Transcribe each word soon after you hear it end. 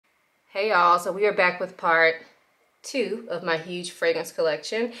Hey y'all, so we are back with part 2 of my huge fragrance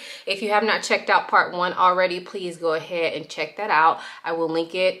collection. If you have not checked out part 1 already, please go ahead and check that out. I will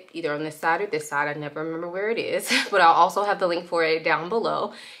link it either on this side or this side. I never remember where it is, but I'll also have the link for it down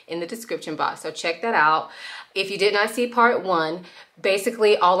below in the description box, so check that out. If you did not see part 1,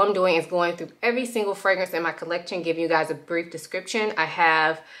 basically all I'm doing is going through every single fragrance in my collection, giving you guys a brief description.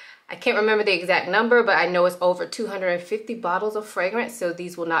 I can't remember the exact number, but I know it's over 250 bottles of fragrance. So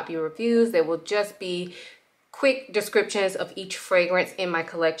these will not be reviews. They will just be quick descriptions of each fragrance in my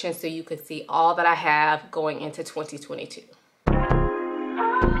collection so you can see all that I have going into 2022.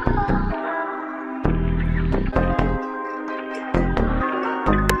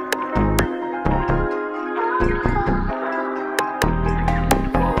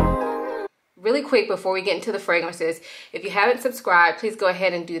 Really quick before we get into the fragrances, if you haven't subscribed, please go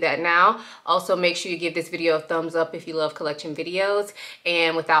ahead and do that now. Also, make sure you give this video a thumbs up if you love collection videos.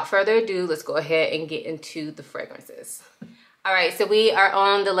 And without further ado, let's go ahead and get into the fragrances. All right, so we are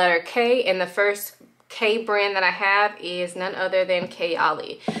on the letter K, and the first K brand that I have is none other than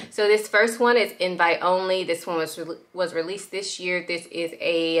Kilian. So this first one is invite only. This one was released this year. This is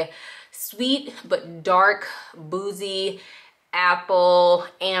a sweet but dark, boozy apple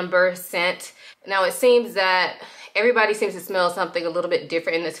amber scent. Now it seems that everybody seems to smell something a little bit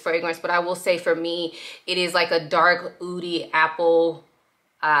different in this fragrance, but I will say for me it is like a dark oody apple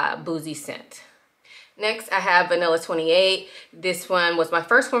boozy scent. Next I have Vanilla 28. This one was my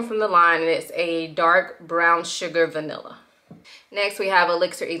first one from the line, and it's a dark brown sugar vanilla. Next we have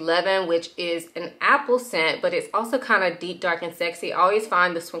Elixir 11, which is an apple scent, but it's also kind of deep, dark, and sexy. I always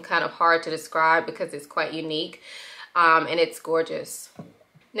find this one kind of hard to describe because it's quite unique. And it's gorgeous.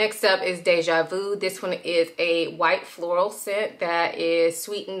 Next up is Deja Vu. This one is a white floral scent that is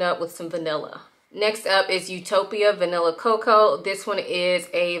sweetened up with some vanilla. Next up is Utopia Vanilla Cocoa. This one is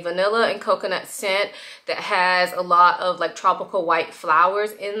a vanilla and coconut scent that has a lot of like tropical white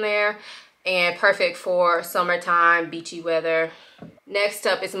flowers in there, and perfect for summertime, beachy weather. Next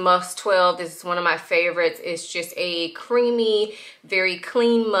up is Musk 12. This is one of my favorites. It's just a creamy, very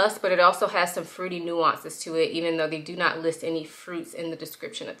clean musk, but it also has some fruity nuances to it, even though they do not list any fruits in the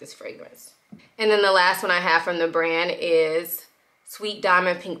description of this fragrance. And then the last one I have from the brand is Sweet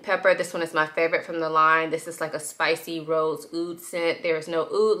Diamond Pink Pepper. This one is my favorite from the line. This is like a spicy rose oud scent. There is no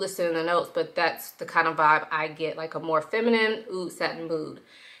oud listed in the notes, but that's the kind of vibe I get, like a more feminine oud satin mood,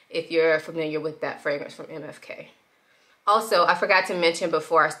 if you're familiar with that fragrance from MFK. Also, I forgot to mention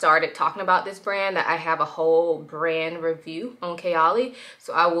before I started talking about this brand that I have a whole brand review on Kilian,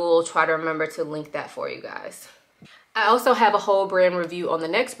 so I will try to remember to link that for you guys. I also have a whole brand review on the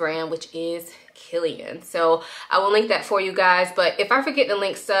next brand, which is Kilian, so I will link that for you guys. But if I forget to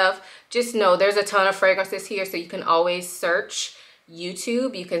link stuff, just know there's a ton of fragrances here, so you can always search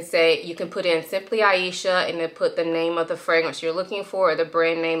YouTube. You can put in simply Ayesha and then put the name of the fragrance you're looking for, or the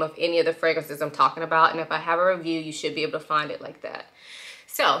brand name of any of the fragrances I'm talking about, and if I have a review, you should be able to find it like that.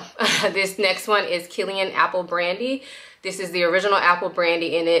 So this next one is Kilian Apple Brandy. This is the original apple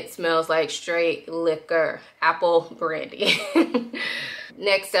brandy, and it smells like straight liquor, apple brandy.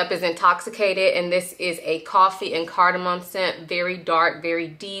 Next up is Intoxicated, and this is a coffee and cardamom scent. Very dark, very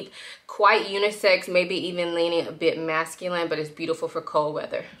deep, quite unisex, maybe even leaning a bit masculine, but it's beautiful for cold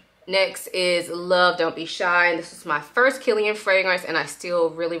weather. Next is Love Don't Be Shy, and this was my first Kilian fragrance, and I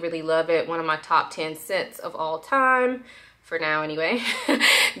still really, really love it. One of my top 10 scents of all time. For now anyway.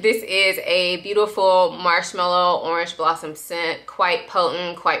 This is a beautiful marshmallow orange blossom scent, quite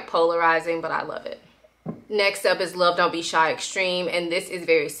potent, quite polarizing, but I love it. Next up is Love Don't Be Shy Extreme, and this is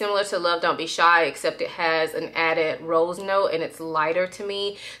very similar to Love Don't Be Shy, except it has an added rose note and it's lighter to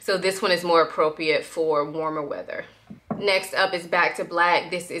me, so this one is more appropriate for warmer weather. Next up is Back to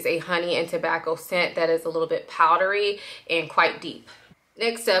Black. This is a honey and tobacco scent that is a little bit powdery and quite deep.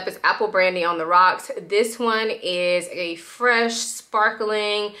 Next up is Apple Brandy on the Rocks. This one is a fresh,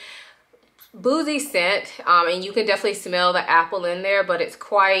 sparkling, boozy scent, and you can definitely smell the apple in there, but it's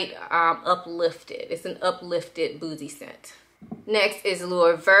quite uplifted. It's an uplifted boozy scent. Next is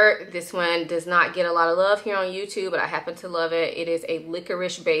Lure Vert. This one does not get a lot of love here on YouTube, but I happen to love it. It is a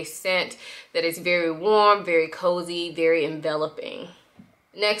licorice based scent that is very warm, very cozy, very enveloping.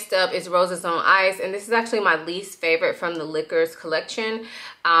 Next up is Roses on Ice, and this is actually my least favorite from the Liquors collection,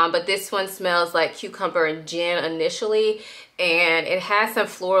 but this one smells like cucumber and gin initially, and it has some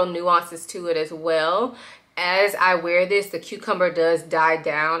floral nuances to it as well. As I wear this, the cucumber does die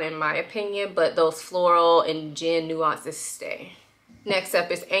down in my opinion, but those floral and gin nuances stay. Next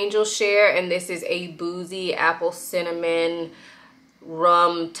up is Angel Share, and this is a boozy apple cinnamon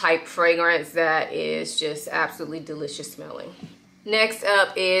rum type fragrance that is just absolutely delicious smelling. Next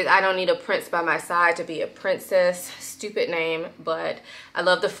up is I Don't Need a Prince by My Side to Be a Princess. Stupid name, but I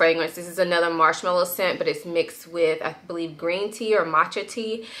love the fragrance. This is another marshmallow scent, but it's mixed with, I believe, green tea or matcha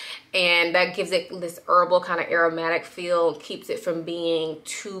tea. And that gives it this herbal kind of aromatic feel, keeps it from being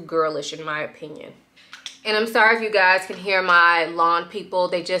too girlish in my opinion. And I'm sorry if you guys can hear my lawn people.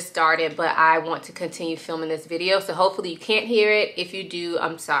 They just started, but I want to continue filming this video. So hopefully you can't hear it. If you do,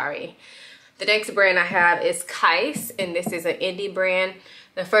 I'm sorry. The next brand I have is Kais, and this is an indie brand.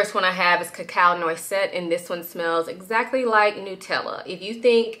 The first one I have is Cacao Noisette, and this one smells exactly like Nutella. If you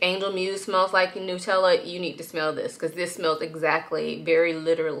think Angel Muse smells like Nutella, you need to smell this, because this smells exactly, very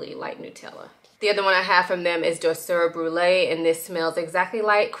literally like Nutella. The other one I have from them is Dorseur Brulee, and this smells exactly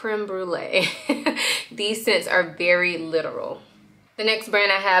like creme brulee. These scents are very literal. The next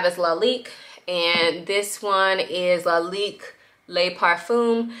brand I have is Lalique, and this one is Lalique Le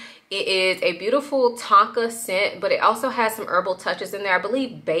Parfum. It is a beautiful tonka scent, but it also has some herbal touches in there. I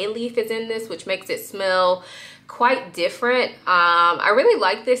believe bay leaf is in this, which makes it smell quite different. I really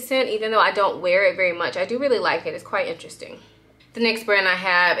like this scent, even though I don't wear it very much. I do really like it. It's quite interesting. The next brand I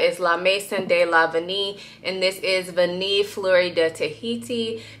have is La Maison de la Vanille, and this is Vanille Fleurie de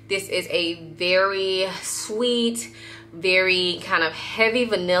Tahiti. This is a very sweet, very kind of heavy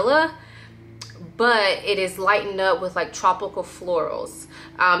vanilla, but it is lightened up with like tropical florals.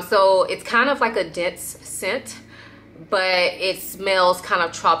 So it's kind of like a dense scent, but it smells kind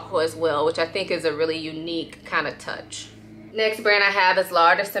of tropical as well, which I think is a really unique kind of touch. Next brand I have is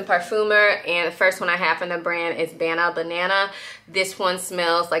L'Artisan Parfumer, and the first one I have from the brand is Bana Banana. This one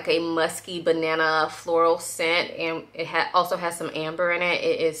smells like a musky banana floral scent, and it also has some amber in it.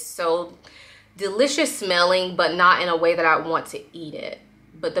 It is so delicious smelling, but not in a way that I want to eat it.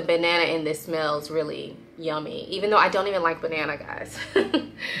 But the banana in this smells really yummy, even though I don't even like banana, guys.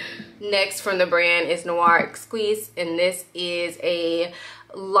 Next from the brand is Noir Exquise, and this is a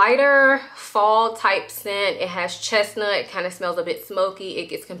lighter fall type scent. It has chestnut. It kind of smells a bit smoky. It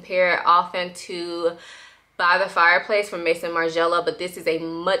gets compared often to By the Fireplace from Maison Margiela, but this is a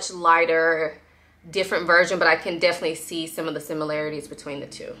much lighter, different version, but I can definitely see some of the similarities between the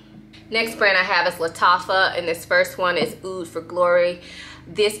two. Next brand I have is Lattafa, and this first one is Oud for Glory.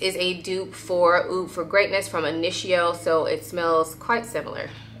 This is a dupe for Oud for Greatness from Initio, so it smells quite similar.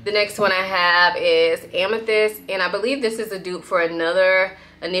 The next one I have is Amethyst, and I believe this is a dupe for another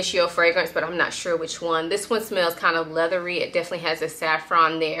Initio fragrance, but I'm not sure which one. This one smells kind of leathery. It definitely has a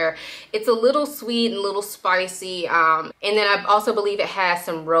saffron there. It's a little sweet and a little spicy, and then I also believe it has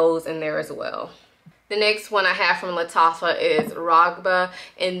some rose in there as well. The next one I have from Lattafa is Ragba,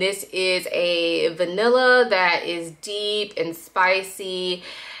 and this is a vanilla that is deep and spicy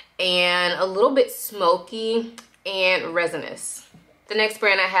and a little bit smoky and resinous. The next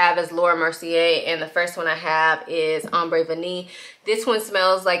brand I have is Laura Mercier, and the first one I have is Ombre Vanille. This one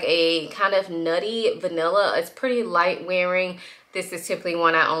smells like a kind of nutty vanilla. It's pretty light wearing. This is typically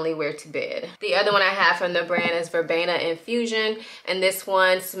one I only wear to bed. The other one I have from the brand is Verbena Infusion, and this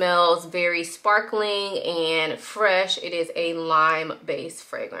one smells very sparkling and fresh. It is a lime-based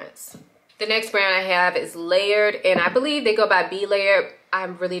fragrance. The next brand I have is Layered, and I believe they go by Be Layered. I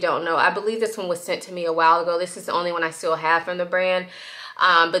really don't know. I believe this one was sent to me a while ago. This is the only one I still have from the brand,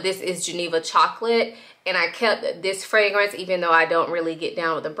 but this is Geneva Chocolate. And I kept this fragrance even though I don't really get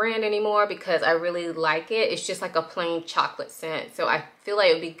down with the brand anymore because I really like it. It's just like a plain chocolate scent. So I feel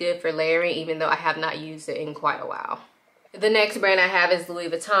like it would be good for layering even though I have not used it in quite a while. The next brand I have is Louis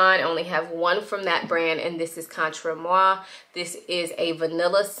Vuitton. I only have one from that brand, and this is Contre Moi. This is a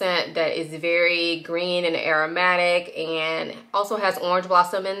vanilla scent that is very green and aromatic and also has orange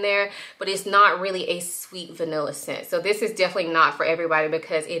blossom in there, but it's not really a sweet vanilla scent. So this is definitely not for everybody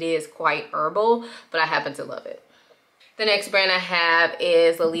because it is quite herbal, but I happen to love it. The next brand I have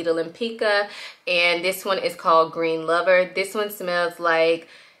is Lolita Limpica, and this one is called Green Lover. This one smells like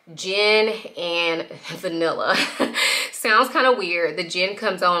gin and vanilla. Sounds kind of weird. The gin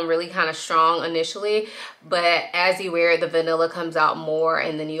comes on really kind of strong initially, but as you wear it, the vanilla comes out more,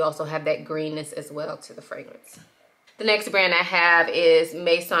 and then you also have that greenness as well to the fragrance. The next brand I have is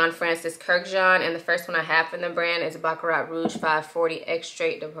Maison Francis Kurkdjian, and the first one I have from the brand is Baccarat Rouge 540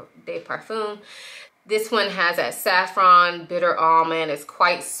 Extrait de Parfum. This one has that saffron, bitter almond. It's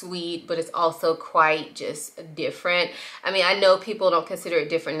quite sweet, but it's also quite just different. I mean, I know people don't consider it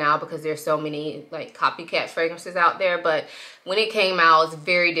different now because there's so many like copycat fragrances out there, but when it came out, it's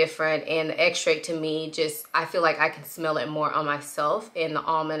very different. And the extract to me, just, I feel like I can smell it more on myself, and the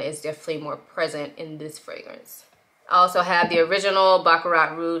almond is definitely more present in this fragrance. I also have the original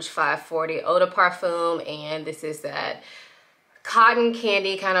Baccarat Rouge 540 Eau de Parfum, and this is that cotton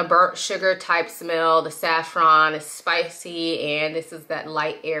candy, kind of burnt sugar type smell. The saffron is spicy, and this is that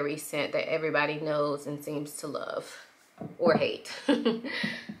light airy scent that everybody knows and seems to love or hate.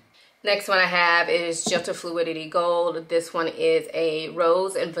 Next one I have is Gentle Fluidity Gold. This one is a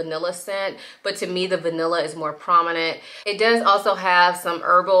rose and vanilla scent, but to me the vanilla is more prominent. It does also have some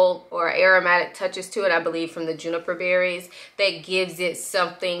herbal or aromatic touches to it, I believe from the juniper berries, that gives it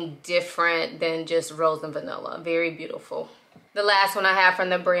something different than just rose and vanilla. Very beautiful. The last one I have from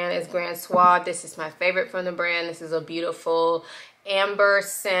the brand is Grand Suave. This is my favorite from the brand. This is a beautiful amber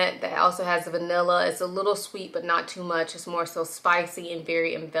scent that also has vanilla. It's a little sweet, but not too much. It's more so spicy and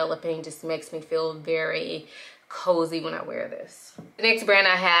very enveloping. Just makes me feel very cozy when I wear this. The next brand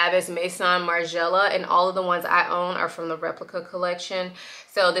I have is Maison Margiela, and all of the ones I own are from the replica collection.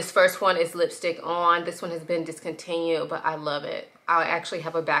 So this first one is Lipstick On. This one has been discontinued, but I love it. I actually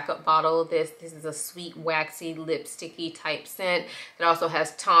have a backup bottle of this. This is a sweet, waxy, lipsticky type scent that also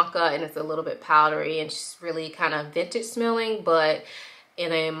has tonka, and it's a little bit powdery and just really kind of vintage smelling, but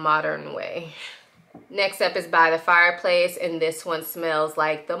in a modern way. Next up is By the Fireplace, and this one smells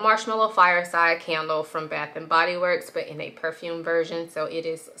like the Marshmallow Fireside candle from Bath and Body Works, but in a perfume version. So it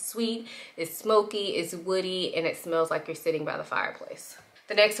is sweet, it's smoky, it's woody, and it smells like you're sitting by the fireplace.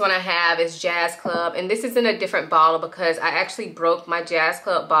 The next one I have is Jazz Club, and this is in a different bottle because I actually broke my Jazz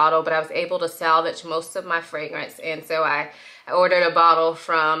Club bottle, but I was able to salvage most of my fragrance, and so I ordered a bottle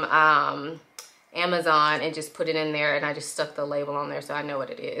from Amazon and just put it in there, and I just stuck the label on there so I know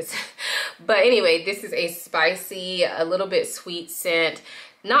what it is. But anyway, this is a spicy, a little bit sweet scent.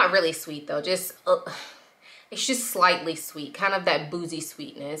 Not really sweet though, just it's just slightly sweet, kind of that boozy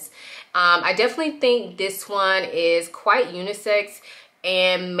sweetness. I definitely think this one is quite unisex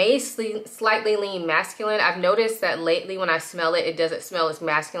and may slightly lean masculine. I've noticed that lately when I smell it, it doesn't smell as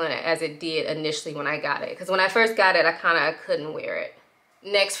masculine as it did initially when I got it. Because when I first got it, I couldn't wear it.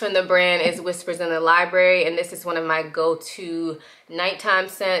 Next from the brand is Whispers in the Library, and this is one of my go-to nighttime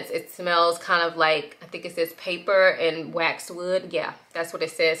scents. It smells kind of like, I think it says paper and waxed wood. Yeah, that's what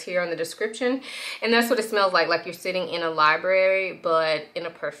it says here on the description. And that's what it smells like you're sitting in a library, but in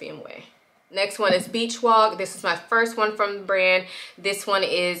a perfume way. Next one is Beach Walk. This is my first one from the brand. This one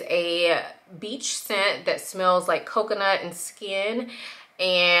is a beach scent that smells like coconut and skin,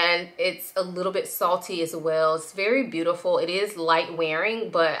 and it's a little bit salty as well. It's very beautiful. It is light wearing,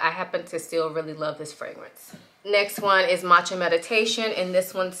 but I happen to still really love this fragrance. Next one is Matcha Meditation, and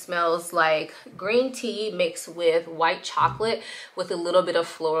this one smells like green tea mixed with white chocolate with a little bit of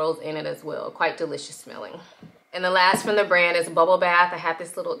florals in it as well. Quite delicious smelling. And the last from the brand is Bubble Bath. I have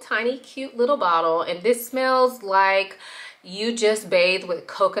this little tiny cute little bottle, and this smells like you just bathed with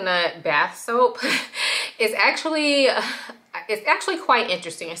coconut bath soap. It's actually quite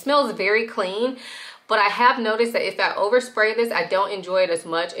interesting. It smells very clean, but I have noticed that if I overspray this, I don't enjoy it as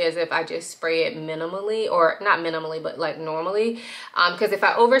much as if I just spray it minimally, or not minimally, but like normally. Because if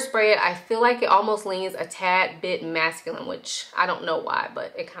I overspray it, I feel like it almost leans a tad bit masculine, which I don't know why,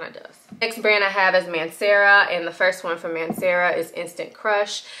 but it kind of does. Next brand I have is Mancera, and the first one from Mancera is Instant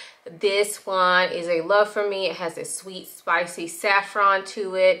Crush. This one is a love for me. It has a sweet, spicy saffron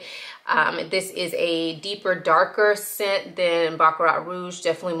to it. This is a deeper, darker scent than Baccarat Rouge.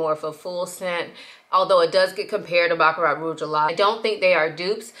 Definitely more of a full scent, although it does get compared to Baccarat Rouge a lot. I don't think they are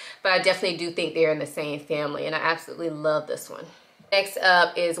dupes, but I definitely do think they're in the same family, and I absolutely love this one. Next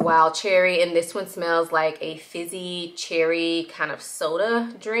up is Wild Cherry, and this one smells like a fizzy cherry kind of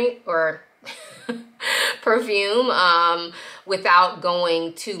soda drink or perfume, without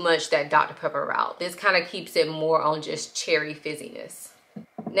going too much that Dr. Pepper route. This kind of keeps it more on just cherry fizziness.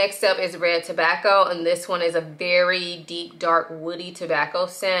 Next up is Red Tobacco, and this one is a very deep, dark, woody tobacco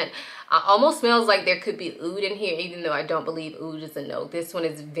scent. Almost smells like there could be oud in here, even though I don't believe oud is a note. This one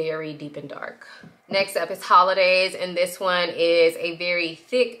is very deep and dark. Next up is Holidays, and this one is a very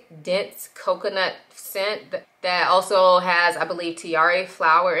thick, dense coconut scent that also has, I believe, tiare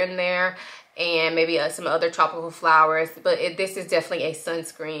flower in there, and maybe some other tropical flowers, but this is definitely a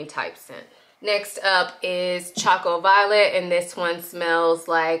sunscreen type scent. Next up is Choco Violet, and this one smells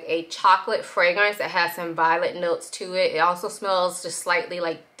like a chocolate fragrance that has some violet notes to it. It also smells just slightly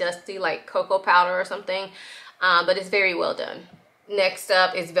like dusty, like cocoa powder or something, but it's very well done. Next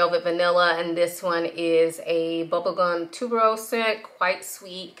up is Velvet Vanilla, and this one is a bubblegum tuberose scent, quite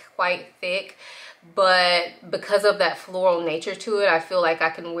sweet, quite thick. But because of that floral nature to it, I feel like I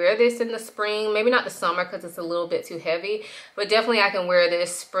can wear this in the spring. Maybe not the summer because it's a little bit too heavy, but definitely I can wear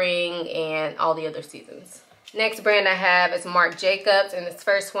this spring and all the other seasons. Next brand I have is Marc Jacobs, and this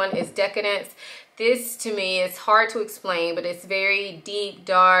first one is Decadence. This to me is hard to explain, but it's very deep,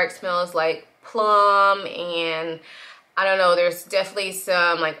 dark, smells like plum, and I don't know, there's definitely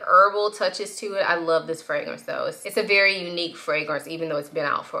some like herbal touches to it. I love this fragrance though. It's a very unique fragrance even though it's been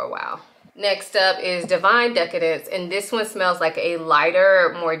out for a while. Next up is Divine Decadence, and this one smells like a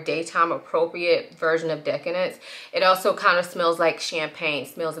lighter, more daytime appropriate version of Decadence. It also kind of smells like champagne,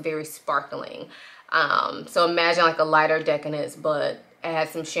 smells very sparkling. So imagine like a lighter Decadence, but add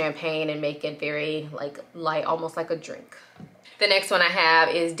some champagne and make it very like light, almost like a drink. The next one I have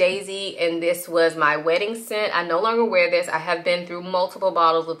is Daisy, and this was my wedding scent. I no longer wear this. I have been through multiple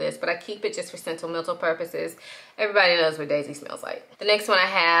bottles of this, but I keep it just for sentimental purposes. Everybody knows what Daisy smells like. The next one I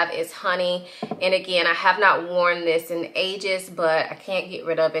have is Honey, and again, I have not worn this in ages, but I can't get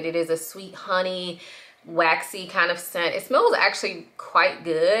rid of it. It is a sweet honey, waxy kind of scent. It smells actually quite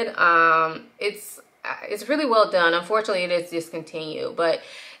good. It's really well done. Unfortunately, it is discontinued, but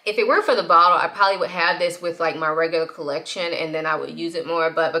if it weren't for the bottle, I probably would have this with like my regular collection and then I would use it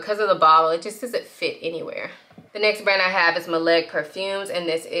more, but because of the bottle, it just doesn't fit anywhere. The next brand I have is Meleg Perfumes, and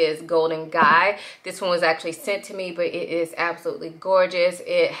this is Golden Guy. This one was actually sent to me, but it is absolutely gorgeous.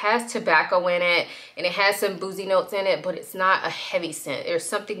 It has tobacco in it and it has some boozy notes in it, but it's not a heavy scent. There's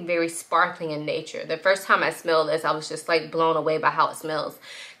something very sparkling in nature. The first time I smelled this, I was just like blown away by how it smells.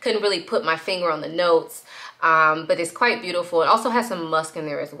 Couldn't really put my finger on the notes. But it's quite beautiful. It also has some musk in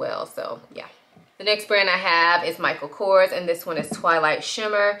there as well, so yeah. The next brand I have is Michael Kors, and this one is Twilight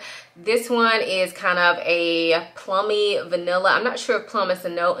Shimmer. This one is kind of a plummy vanilla. I'm not sure if plum is a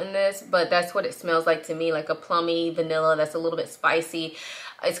note in this, but that's what it smells like to me, like a plummy vanilla that's a little bit spicy.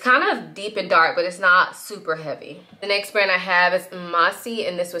 It's kind of deep and dark, but it's not super heavy. The next brand I have is Masi,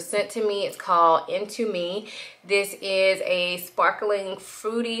 and this was sent to me. It's called Into Me. This is a sparkling,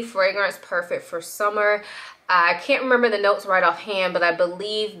 fruity fragrance, perfect for summer. I can't remember the notes right offhand, but I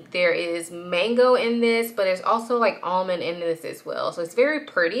believe there is mango in this, but there's also like almond in this as well. So it's very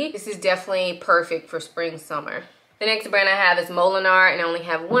pretty. This is definitely perfect for spring, summer. The next brand I have is Molinar, and I only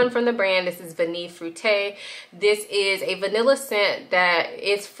have one from the brand. This is Vanille Fruité. This is a vanilla scent that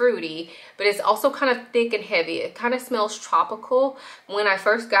is fruity, but it's also kind of thick and heavy. It kind of smells tropical. When I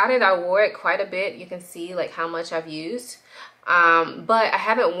first got it, I wore it quite a bit. You can see like how much I've used. But I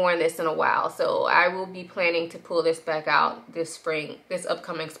haven't worn this in a while, so I will be planning to pull this back out this spring, this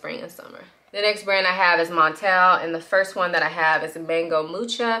upcoming spring and summer. The next brand I have is Montel, and the first one that I have is Mango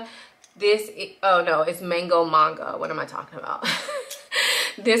Mucha. It's Mango Manga. What am I talking about?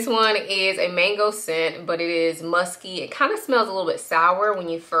 This one is a mango scent, but it is musky. It kind of smells a little bit sour when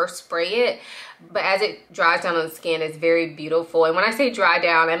you first spray it, but as it dries down on the skin, it's very beautiful. And when I say dry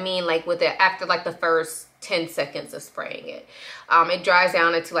down, I mean like after like the first 10 seconds of spraying it. It dries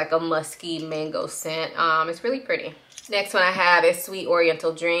down into like a musky mango scent. It's really pretty. Next one I have is Sweet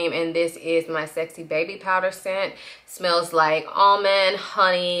Oriental Dream, and this is my Sexy Baby Powder scent. Smells like almond,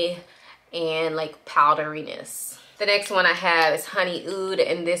 honey, and like powderiness. The next one I have is Honey Oud,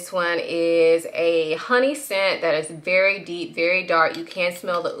 and this one is a honey scent that is very deep, very dark. You can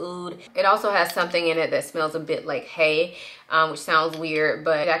smell the oud. It also has something in it that smells a bit like hay, which sounds weird,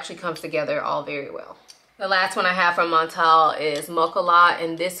 but it actually comes together all very well. The last one I have from Montal is Mocholat,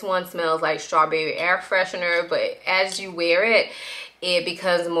 and this one smells like strawberry air freshener, but as you wear it, it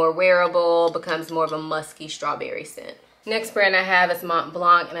becomes more wearable, becomes more of a musky strawberry scent. Next brand I have is Mont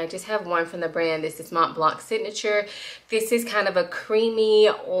Blanc, and I just have one from the brand. This is Mont Blanc Signature. This is kind of a creamy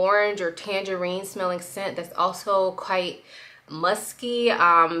orange or tangerine smelling scent that's also quite musky,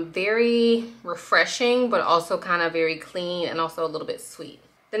 very refreshing, but also kind of very clean and also a little bit sweet.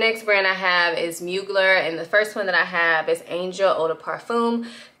 The next brand I have is Mugler, and the first one that I have is Angel Eau de Parfum.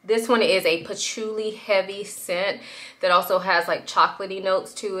 This one is a patchouli heavy scent that also has like chocolatey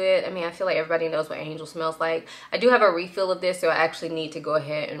notes to it. I mean, I feel like everybody knows what Angel smells like. I do have a refill of this, so I actually need to go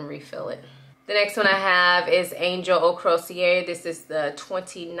ahead and refill it. The next one I have is Angel Eau Croisière. This is the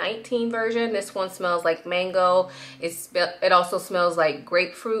 2019 version. This one smells like mango. It also smells like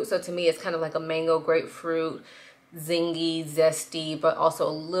grapefruit, so to me it's kind of like a mango grapefruit, zingy, zesty, but also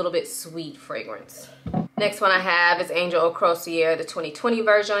a little bit sweet fragrance. Next one I have is Angel Eau Croisière, the 2020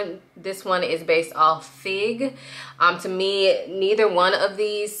 version. This one is based off fig. To me, neither one of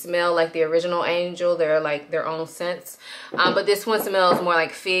these smell like the original Angel. They're like their own scents. But this one smells more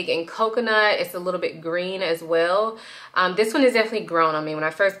like fig and coconut. It's a little bit green as well. This one is definitely grown on me. When I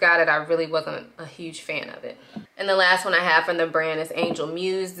first got it, I really wasn't a huge fan of it. And the last one I have from the brand is Angel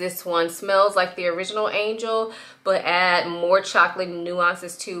Muse. This one smells like the original Angel, but add more chocolate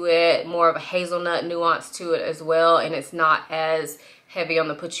nuances to it, more of a hazelnut nuance to it as well, and it's not as heavy on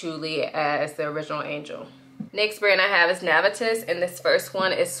the patchouli as the original Angel. Next brand I have is Navitus, and this first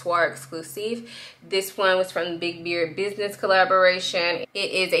one is Soir exclusive. This one was from the Big Beard Business collaboration.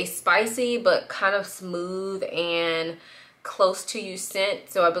 It is a spicy but kind of smooth and close to you scent.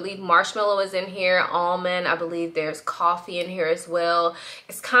 So I believe marshmallow is in here, almond, I believe there's coffee in here as well.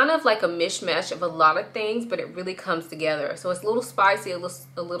 It's kind of like a mishmash of a lot of things, but it really comes together. So it's a little spicy, a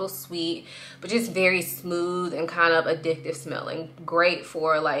little sweet, but just very smooth and kind of addictive smelling. Great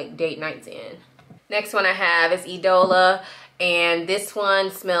for like date nights in. Next one I have is Idola, and this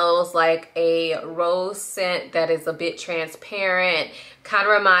one smells like a rose scent that is a bit transparent. Kind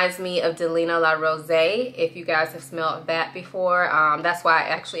of reminds me of Delina La Rose, if you guys have smelled that before. That's why I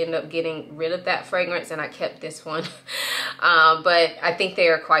actually ended up getting rid of that fragrance and I kept this one. But I think they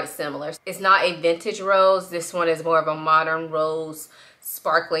are quite similar. It's not a vintage rose. This one is more of a modern rose,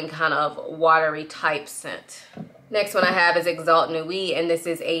 sparkling kind of watery type scent. Next one I have is Exalt Nuit, and this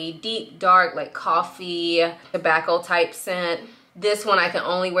is a deep, dark, like coffee, tobacco type scent. This one I can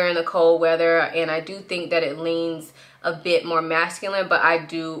only wear in the cold weather, and I do think that it leans a bit more masculine, but I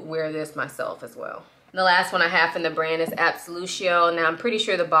do wear this myself as well. The last one I have from the brand is Absolutio. Now I'm pretty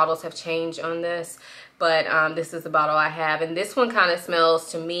sure the bottles have changed on this, but this is the bottle I have, and this one kind of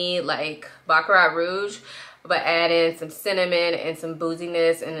smells to me like Baccarat Rouge, but add in some cinnamon and some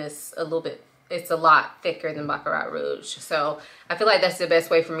booziness, and it's a lot thicker than Baccarat Rouge. So I feel like that's the best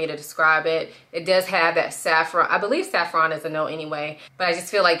way for me to describe it. It does have that saffron. I believe saffron is a no anyway, but I just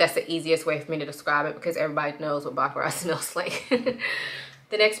feel like that's the easiest way for me to describe it because everybody knows what Baccarat smells like.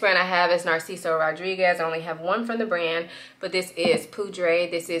 The next brand I have is Narciso Rodriguez. I only have one from the brand, but this is Poudre.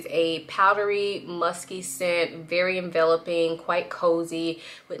 This is a powdery, musky scent, very enveloping, quite cozy.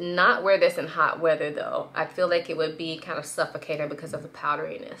 Would not wear this in hot weather though. I feel like it would be kind of suffocating because of the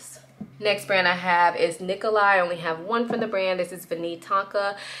powderiness. Next brand I have is Nikolai. I only have one from the brand. This is Vanille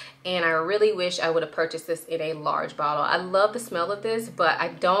Tonka, and I really wish I would have purchased this in a large bottle. I love the smell of this, but I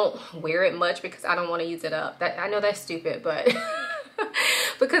don't wear it much because I don't want to use it up. I know that's stupid, but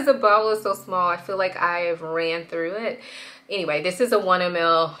because the bottle is so small, I feel like I have ran through it. Anyway, this is a 1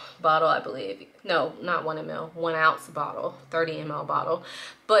 ml bottle, I believe. No, not 1 ml, 1 ounce bottle, 30 ml bottle.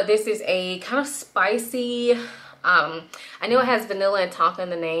 But this is a kind of spicy, I know it has vanilla and tonka in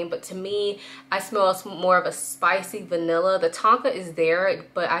the name, but to me, I smell more of a spicy vanilla. The tonka is there,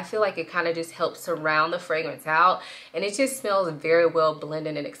 but I feel like it kind of just helps to round the fragrance out, and it just smells very well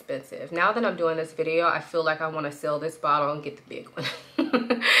blended and expensive. Now that I'm doing this video, I feel like I want to sell this bottle and get the big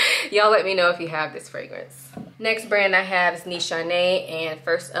one. Y'all let me know if you have this fragrance. Next brand I have is Nichane, and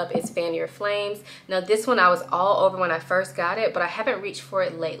first up is Fan Your Flames. Now this one I was all over when I first got it, but I haven't reached for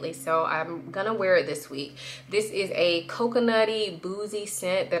it lately, so I'm gonna wear it this week. This is a coconutty, boozy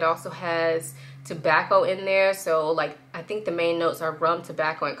scent that also has tobacco in there. So like, I think the main notes are rum,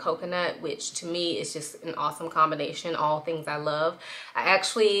 tobacco, and coconut, which to me is just an awesome combination, all things I love. I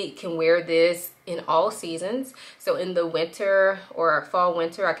actually can wear this in all seasons. So in the winter or fall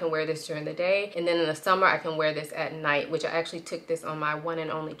winter, I can wear this during the day, and then in the summer I can wear this at night, which I actually took this on my one and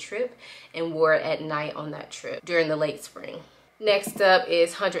only trip and wore it at night on that trip during the late spring. Next up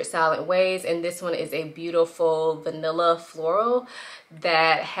is 100 Silent Ways, and this one is a beautiful vanilla floral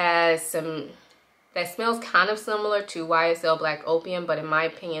that has that smells kind of similar to YSL Black Opium, but in my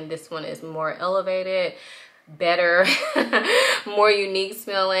opinion, this one is more elevated, better, more unique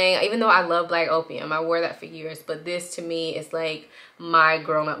smelling. Even though I love Black Opium, I wore that for years, but this to me is like my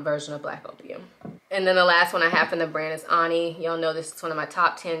grown-up version of Black Opium. And then the last one I have from the brand is Ani. Y'all know this is one of my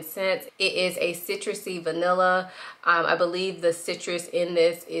top 10 scents. It is a citrusy vanilla. I believe the citrus in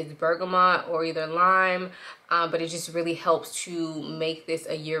this is bergamot or either lime, but it just really helps to make this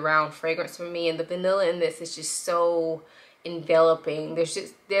a year-round fragrance for me. And the vanilla in this is just so enveloping. This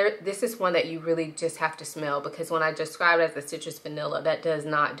is one that you really just have to smell, because when I describe it as the citrus vanilla, that does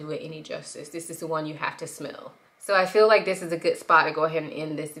not do it any justice. This is the one you have to smell. So I feel like this is a good spot to go ahead and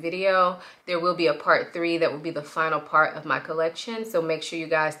end this video. There will be a part 3 that will be the final part of my collection. So make sure you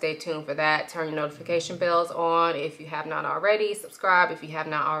guys stay tuned for that. Turn your notification bells on if you have not already. Subscribe if you have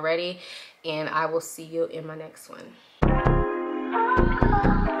not already. And I will see you in my next one.